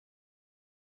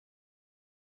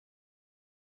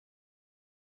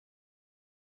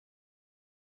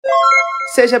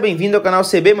Seja bem-vindo ao canal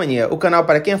CB Mania, o canal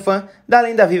para quem é fã da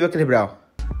lenda viva H.E.R.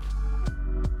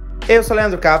 Eu sou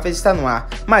Leandro Cafes e está no ar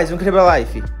mais um H.E.R.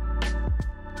 Life.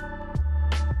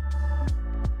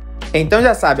 Então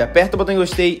já sabe, aperta o botão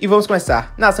gostei e vamos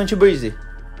começar. Nação de Breezy.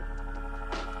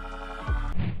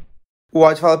 O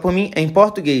áudio fala por mim em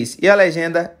português e a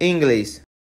legenda em inglês.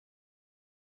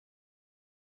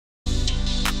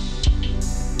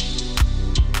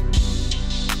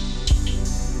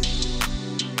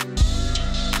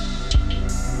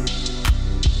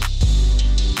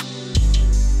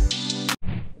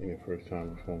 First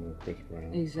time performing with Chris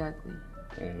Brown. Exactly.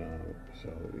 And so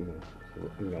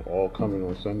all coming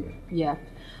on Sunday. Yeah,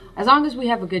 as long as we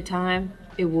have a good time,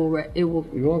 it will.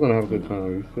 You are gonna have a good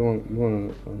time. You're still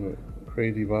on a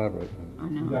crazy vibe right now. I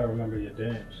know. You gotta remember your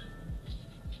dance.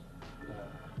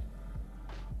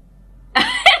 I'm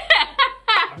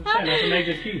saying that's a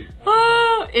major key.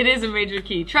 Oh, it is a major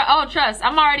key. Trust.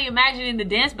 I'm already imagining the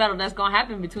dance battle that's gonna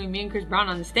happen between me and Chris Brown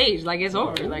on the stage. Like it's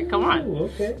over. Like come on. Ooh,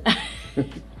 okay.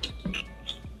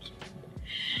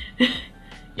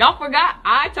 Y'all forgot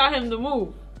I taught him the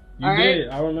move. You did,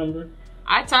 I remember.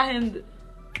 I taught him, you know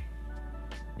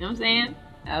what I'm saying?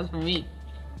 That was for me.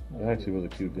 It actually was a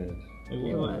cute dance.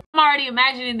 It was. I'm already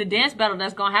imagining the dance battle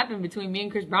that's gonna happen between me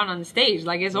and Chris Brown on the stage.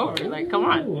 Like it's over. Like come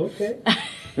on. Ooh, okay.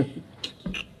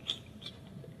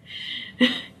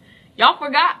 Y'all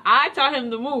forgot I taught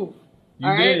him the move.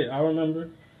 You did, I remember.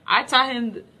 I taught him,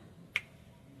 you know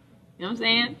what I'm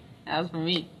saying? That was for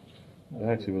me. It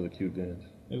actually was a cute dance.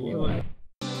 It was.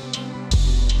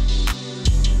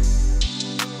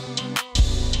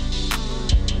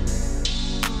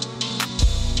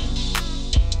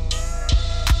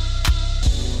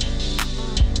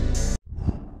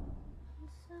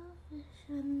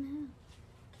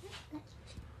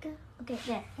 Okay,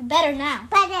 there. Better now.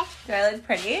 Do I look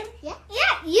pretty? Yeah.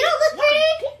 Yeah, you don't look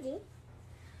pretty.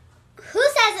 Who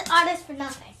says an artist for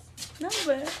nothing? No,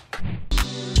 but...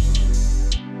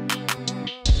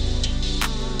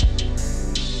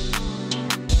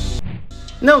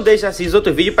 Não deixe de assistir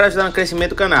outro vídeo para ajudar no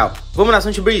crescimento do canal. Vamos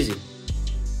nação de Breezy.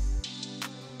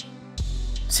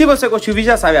 Se você curtiu o vídeo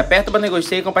já sabe, aperta o botão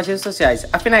gostei e compartilha nas redes sociais.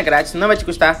 Afinal é grátis, não vai te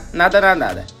custar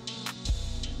nada.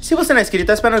 Se você não é inscrito,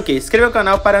 tá esperando o quê? Se inscreva no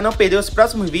canal para não perder os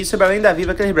próximos vídeos sobre a lenda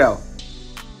viva H.E.R.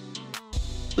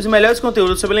 Os melhores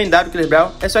conteúdos sobre o lendário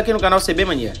H.E.R. é só aqui no canal CB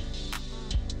Mania.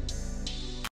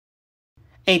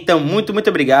 Então, muito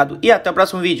obrigado e até o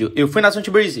próximo vídeo. Eu fui nação de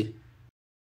Breezy.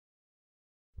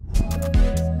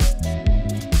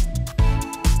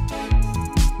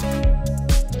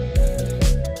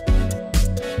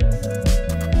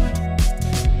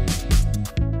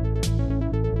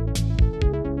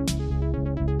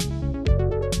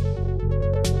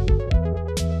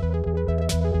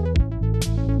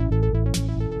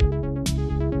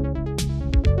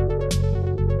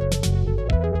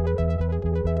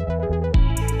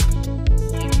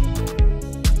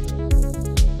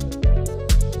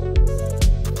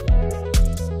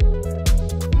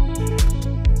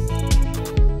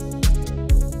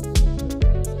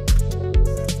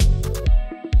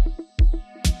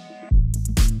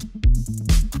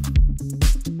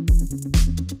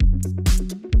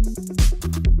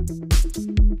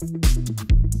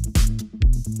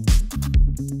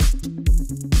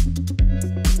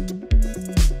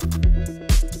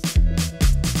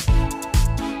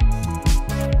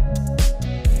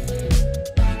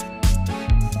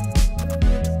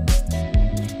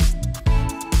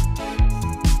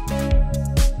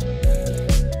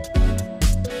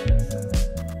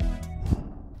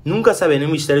 Nunca saberemos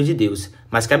o mistério de Deus,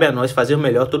 mas cabe a nós fazer o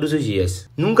melhor todos os dias.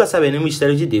 Nunca saberemos o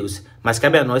mistério de Deus, mas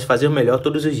cabe a nós fazer o melhor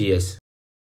todos os dias.